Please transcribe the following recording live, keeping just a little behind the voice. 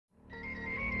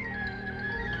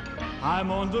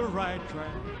I'm on the right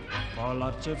track for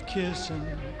lots of kissing,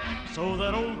 so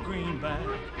that old greenback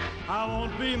I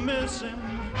won't be missing.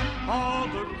 All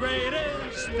the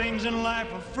greatest things in life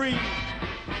are free.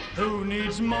 Who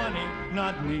needs money?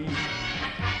 Not me.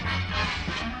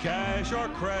 Cash or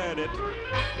credit,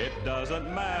 it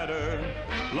doesn't matter,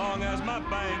 long as my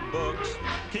bank books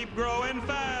keep growing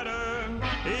fatter.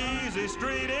 Easy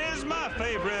Street is my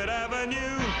favorite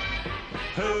avenue.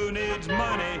 Who needs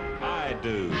money? I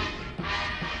do.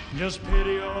 Just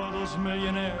pity all those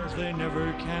millionaires, they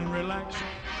never can relax,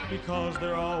 because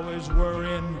they're always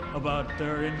worrying about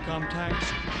their income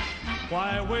tax.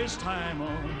 Why waste time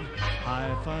on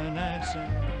high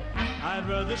financing? I'd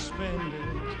rather spend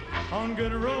it on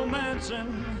good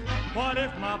romancing. What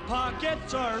if my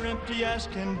pockets are empty as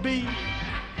can be?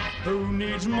 Who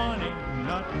needs money?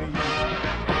 Not me.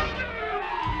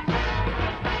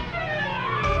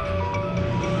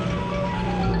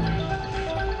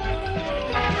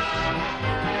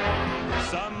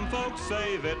 Some folks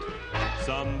save it,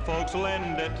 some folks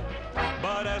lend it,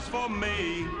 but as for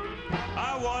me,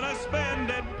 I want to spend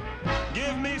it.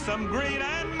 Give me some green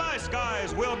and my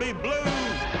skies will be blue.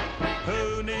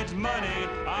 Who needs money?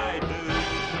 I do.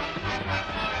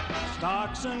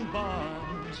 Stocks and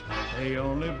bonds, they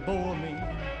only bore me.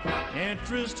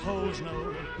 Interest holds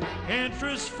no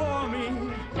interest for me.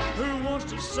 Who wants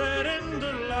to sit in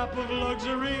the lap of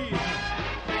luxury?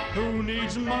 Who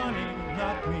needs money?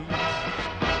 Not me.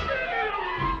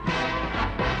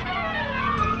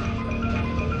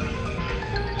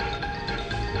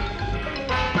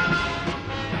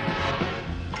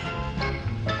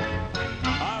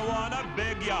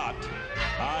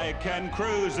 I can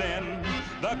cruise in,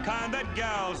 the kind that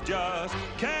gals just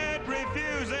can't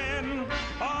refuse in.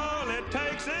 All it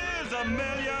takes is $1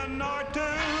 million or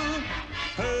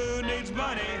two. Who needs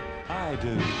money? I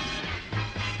do.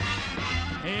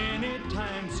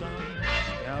 Anytime some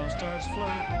gal starts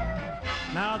flirting,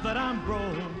 now that I'm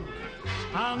broke,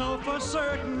 I'll know for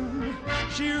certain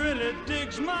she really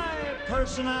digs my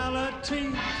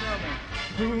personality. Tell me,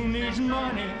 who needs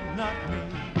money? Not me.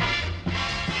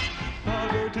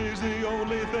 Poverty's the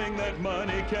only thing that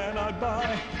money cannot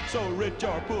buy. So rich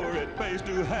or poor, it pays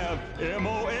to have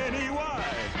M-O-N-E-Y.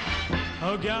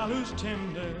 A gal who's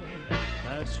tender,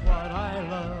 that's what I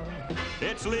love.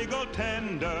 It's legal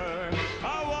tender,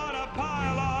 I want a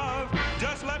pile of.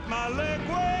 Just let my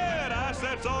liquid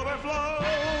assets overflow.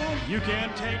 You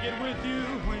can't take it with you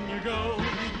when you go.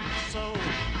 So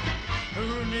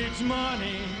who needs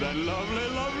money? That lovely,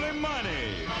 lovely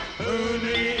money. Who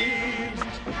needs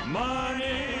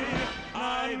money?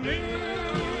 I need